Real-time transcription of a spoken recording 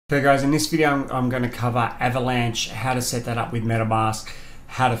So guys, in this video I'm going to cover Avalanche, how to set that up with MetaMask,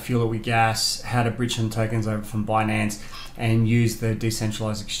 how to fuel it with gas, how to bridge some tokens over from Binance and use the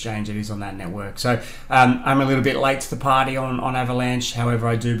decentralized exchange that is on that network. So I'm a little bit late to the party on Avalanche. However,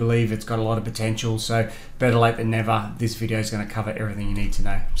 I do believe it's got a lot of potential. So better late than never. This video is going to cover everything you need to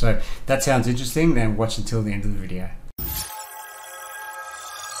know. So if that sounds interesting, then watch until the end of the video.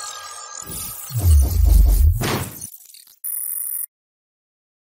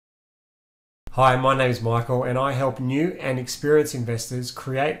 Hi, my name is Michael and I help new and experienced investors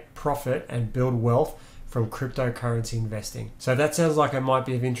create profit and build wealth from cryptocurrency investing. So if that sounds like it might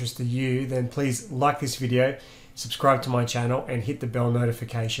be of interest to you, then please like this video, subscribe to my channel and hit the bell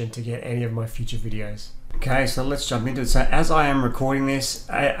notification to get any of my future videos. Okay, so let's jump into it. So as I am recording this,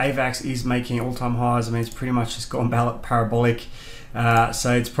 Avax is making all-time highs. I mean, it's pretty much just gone parabolic.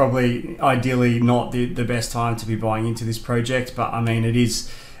 So it's probably ideally not the best time to be buying into this project, but I mean,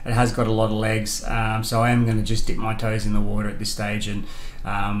 it has got a lot of legs, so I am going to just dip my toes in the water at this stage, and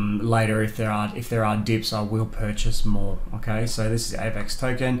later if there are dips, I will purchase more. Okay, so this is Avax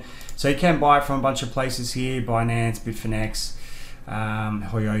token. So you can buy it from a bunch of places here: Binance, Bitfinex,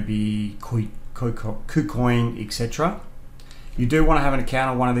 Huobi, KuCoin, etc. You do want to have an account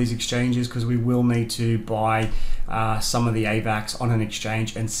on one of these exchanges because we will need to buy some of the Avax on an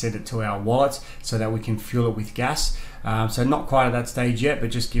exchange and set it to our wallet so that we can fuel it with gas. So not quite at that stage yet, but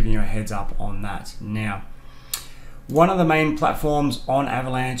just giving you a heads up on that. Now, one of the main platforms on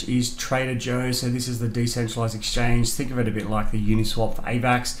Avalanche is Trader Joe. So this is the decentralized exchange. Think of it a bit like the Uniswap for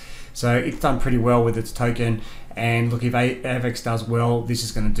Avax. So it's done pretty well with its token. And look, if Avax does well, this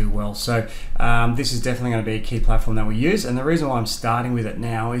is going to do well. So this is definitely going to be a key platform that we use. And the reason why I'm starting with it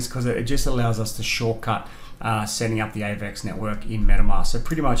now is because it just allows us to shortcut setting up the Avax network in MetaMask. So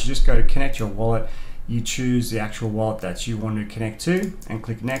pretty much you just go to connect your wallet, you choose the actual wallet that you want to connect to and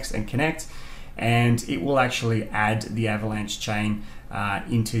click next and connect. And it will actually add the Avalanche chain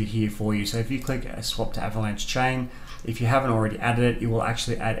into here for you. So if you click swap to Avalanche chain, if you haven't already added it, it will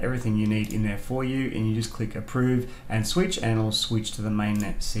actually add everything you need in there for you, and you just click approve and switch, and it'll switch to the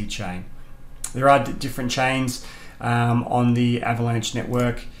mainnet C chain. There are different chains on the Avalanche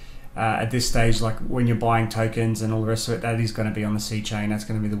network at this stage, like when you're buying tokens and all the rest of it, that is going to be on the C chain. That's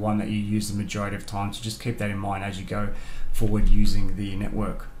going to be the one that you use the majority of time, so just keep that in mind as you go forward using the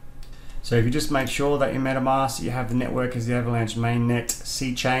network. So if you just make sure that in MetaMask you have the network as the Avalanche mainnet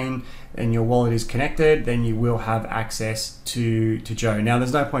C chain and your wallet is connected, then you will have access to Joe. Now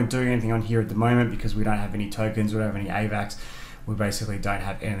there's no point doing anything on here at the moment because we don't have any tokens, we don't have any Avax, we basically don't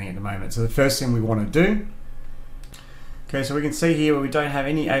have anything at the moment. So the first thing we want to do, okay, so we can see here where we don't have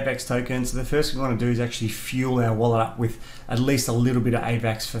any Avax tokens. So the first thing we want to do is actually fuel our wallet up with at least a little bit of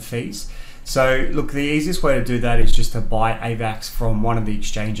Avax for fees. So look, the easiest way to do that is just to buy Avax from one of the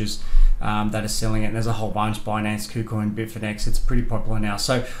exchanges that are selling it. And there's a whole bunch: Binance, KuCoin, Bitfinex. It's pretty popular now.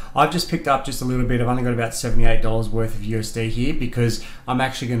 So I've just picked up just a little bit. I've only got about $78 worth of USD here because I'm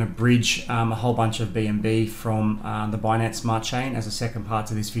actually going to bridge a whole bunch of BNB from the Binance Smart Chain as a second part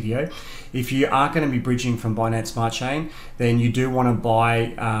to this video. If you are going to be bridging from Binance Smart Chain, then you do want to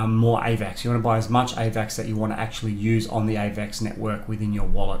buy more Avax. You want to buy as much Avax that you want to actually use on the Avax network within your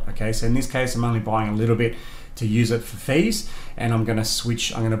wallet. Okay, so in this case, I'm only buying a little bit to use it for fees, and I'm going to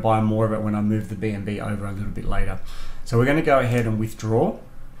switch. I'm going to buy more of it when I move the BNB over a little bit later. So we're going to go ahead and withdraw,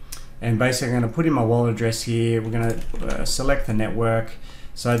 and basically I'm going to put in my wallet address here. We're going to select the network.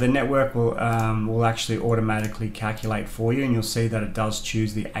 So the network will actually automatically calculate for you, and you'll see that it does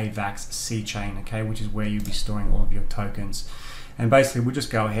choose the Avax C chain, okay, which is where you'll be storing all of your tokens. And basically we'll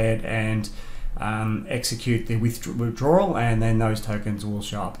just go ahead and execute the withdrawal, and then those tokens will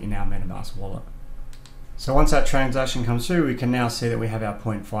show up in our MetaMask wallet. So once that transaction comes through, we can now see that we have our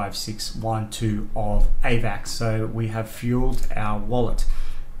 0.5612 of Avax. So we have fueled our wallet.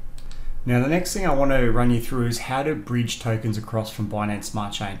 Now the next thing I want to run you through is how to bridge tokens across from Binance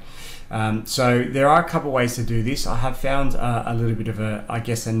Smart Chain. So there are a couple ways to do this. I have found a little bit of a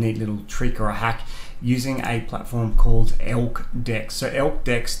neat little trick or a hack using a platform called ElkDex. So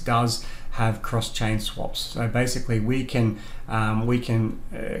ElkDex does have cross-chain swaps. So basically we can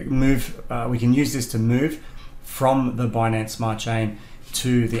use this to move from the Binance Smart Chain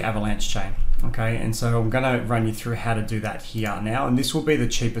to the Avalanche chain. Okay, and so I'm going to run you through how to do that here now, and this will be the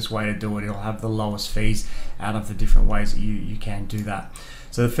cheapest way to do it. It'll have the lowest fees out of the different ways that you can do that.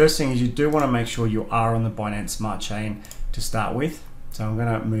 So the first thing is you do want to make sure you are on the Binance Smart Chain to start with. So I'm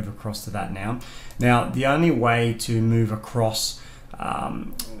going to move across to that now. Now the only way to move across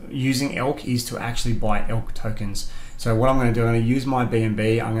using Elk is to actually buy Elk tokens. So what I'm going to do, I'm going to use my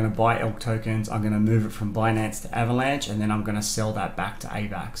BNB, I'm going to buy ELK tokens, I'm going to move it from Binance to Avalanche, and then I'm going to sell that back to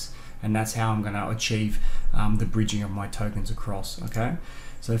Avax. And that's how I'm going to achieve the bridging of my tokens across, okay?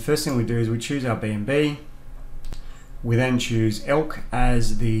 So the first thing we do is we choose our BNB. We then choose ELK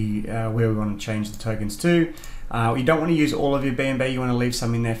as the where we want to change the tokens to. You don't want to use all of your BNB, you want to leave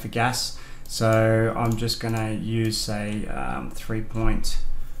some in there for gas. So I'm just going to use, say,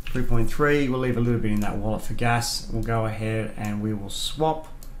 3.3. We'll leave a little bit in that wallet for gas. We'll go ahead and we will swap,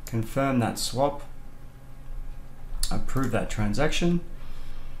 confirm that swap, approve that transaction.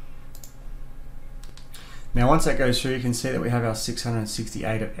 Now once that goes through, you can see that we have our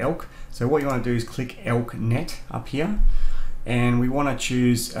 668 of ELK. So what you want to do is click ELK net up here, and we want to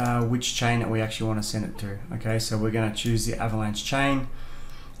choose which chain that we actually want to send it to. Okay, so we're going to choose the Avalanche chain,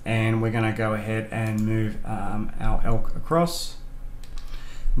 and we're going to go ahead and move our ELK across.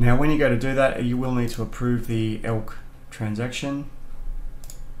 Now when you go to do that, you will need to approve the ELK transaction.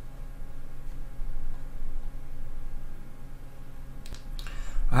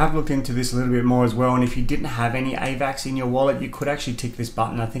 I have looked into this a little bit more as well, and if you didn't have any AVAX in your wallet, you could actually tick this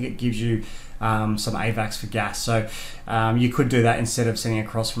button. I think it gives you some AVAX for gas. So you could do that instead of sending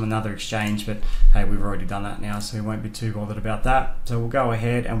across from another exchange, but hey, we've already done that now, so we won't be too bothered about that. So we'll go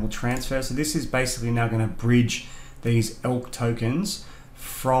ahead and we'll transfer. So this is basically now going to bridge these ELK tokens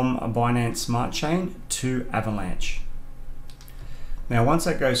from a Binance Smart Chain to Avalanche. Now once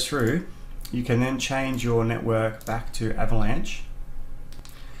that goes through, you can then change your network back to Avalanche.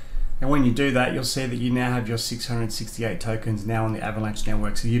 And when you do that, you'll see that you now have your 668 tokens now on the Avalanche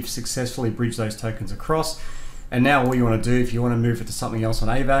network. So you've successfully bridged those tokens across. And now all you want to do, if you want to move it to something else on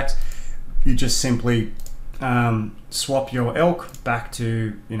Avax, you just simply swap your ELK back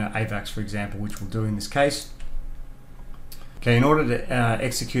to Avax, for example, which we'll do in this case. Okay, in order to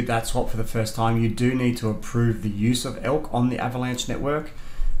execute that swap for the first time, you do need to approve the use of ELK on the Avalanche network.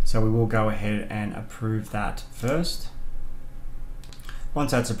 So we will go ahead and approve that first.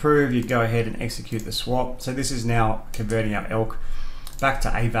 Once that's approved, you go ahead and execute the swap. So this is now converting our ELK back to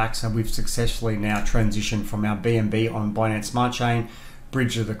Avax, and we've successfully now transitioned from our BNB on Binance Smart Chain,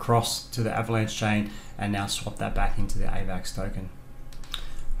 bridged it across to the Avalanche chain, and now swap that back into the Avax token.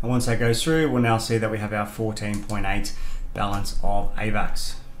 And once that goes through, we'll now see that we have our 14.8 balance of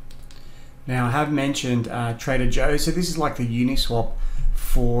Avax. Now I have mentioned Trader Joe. So this is like the Uniswap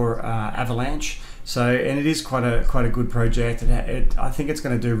for Avalanche. So, and it is quite a good project. I think it's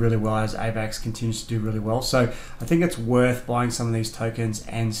going to do really well as Avax continues to do really well. So I think it's worth buying some of these tokens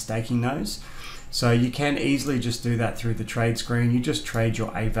and staking those. So you can easily just do that through the trade screen. You just trade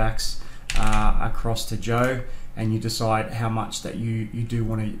your Avax across to Joe, and you decide how much that you do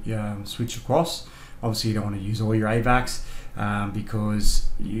want to switch across. Obviously you don't want to use all your Avax because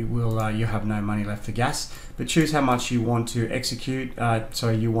you have no money left for gas, but choose how much you want to execute.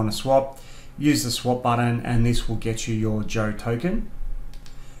 So you want to swap. Use the swap button, and this will get you your Joe token.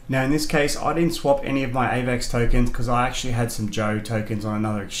 Now in this case, I didn't swap any of my Avax tokens because I actually had some Joe tokens on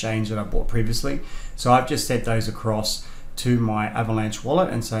another exchange that I bought previously. So I've just set those across to my Avalanche wallet,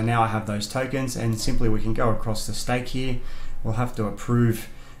 and so now I have those tokens, and simply we can go across the stake here. We'll have to approve.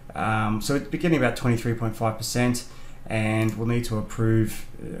 So it's beginning about 23.5%, and we'll need to approve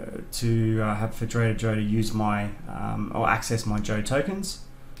to have for Trader Joe to use my or access my Joe tokens.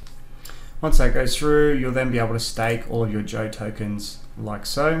 Once that goes through, you'll then be able to stake all of your Joe tokens like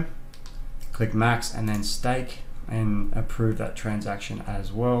so. Click max and then stake, and approve that transaction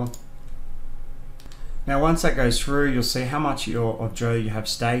as well. Now once that goes through, you'll see how much of Joe you have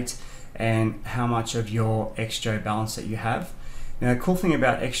staked and how much of your XJoe balance that you have. Now the cool thing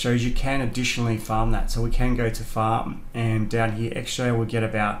about XJoe is you can additionally farm that. So we can go to farm, and down here XJoe will get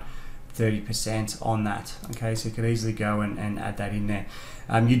about 30% on that. Okay, so you could easily go and add that in there.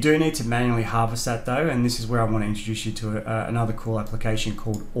 You do need to manually harvest that though, and this is where I want to introduce you to another cool application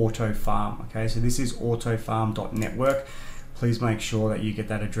called Auto Farm. Okay, so this is autofarm.network. Please make sure that you get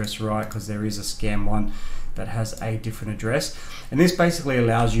that address right, because there is a scam one that has a different address, and this basically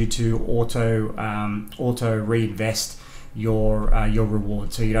allows you to auto reinvest your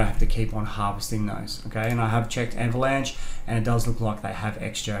reward, so you don't have to keep on harvesting those. Okay, and I have checked Avalanche, and it does look like they have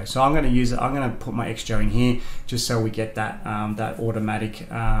XJoe, so I'm going to use it. I'm going to put my XJoe in here just so we get that that automatic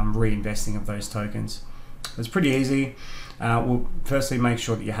reinvesting of those tokens. It's pretty easy. We'll firstly make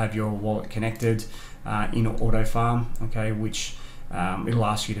sure that you have your wallet connected in Auto Farm, okay, which it'll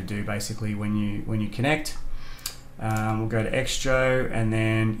ask you to do basically when you connect. We'll go to XJoe, and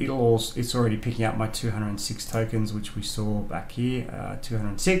then it's already picking up my 206 tokens, which we saw back here,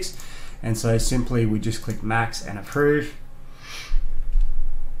 206. And so simply we just click max and approve.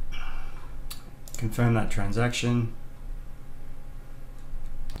 Confirm that transaction.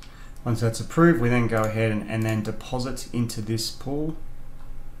 Once that's approved, we then go ahead and then deposit into this pool.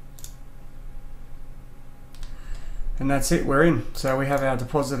 And that's it, we're in. So we have our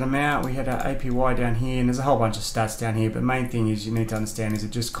deposit amount, we had our APY down here, and there's a whole bunch of stats down here, but the main thing is you need to understand is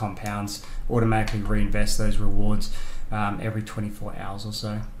it just compounds, automatically reinvest those rewards every 24 hours or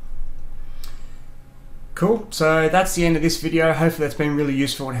so. Cool, so that's the end of this video. Hopefully that's been really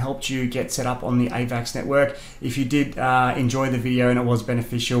useful and helped you get set up on the Avax network. If you did enjoy the video and it was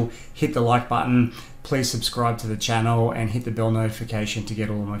beneficial, hit the like button. Please subscribe to the channel and hit the bell notification to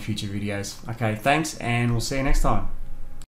get all of my future videos. Okay, thanks, and we'll see you next time.